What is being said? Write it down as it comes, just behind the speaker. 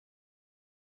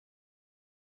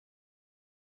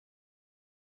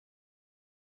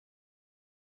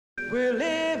We're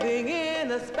living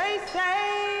in a space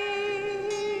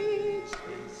age.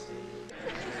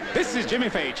 This is Jimmy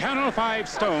Fay, Channel 5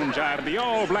 Stone Jive, the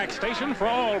all-black station for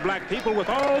all black people with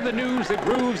all the news that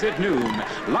grooves at noon,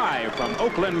 live from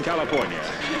Oakland, California.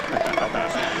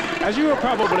 As you are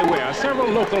probably aware, several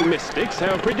local mystics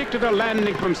have predicted a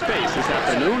landing from space this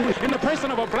afternoon in the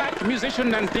person of a black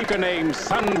musician and thinker named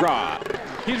Sun Ra.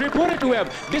 He's reported to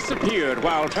have disappeared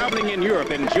while traveling in Europe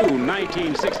in June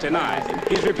 1969.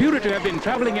 He's reputed to have been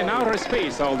traveling in outer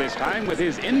space all this time with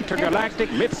his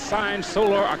intergalactic myth-signed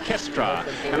solar orchestra.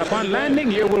 And upon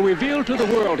landing here will reveal to the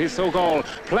world his so-called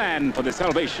plan for the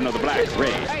salvation of the black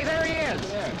race. Hey, there he is!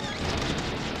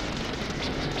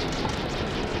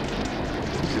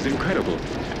 This is incredible.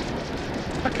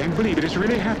 I can't believe it is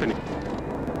really happening.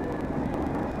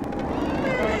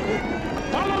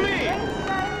 Follow me!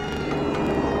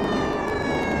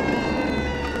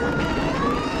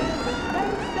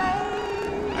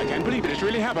 I can't believe it. It's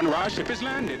really happened. Our ship has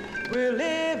landed. We're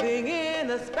living in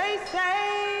a space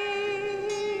age.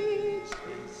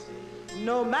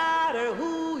 No matter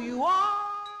who you are.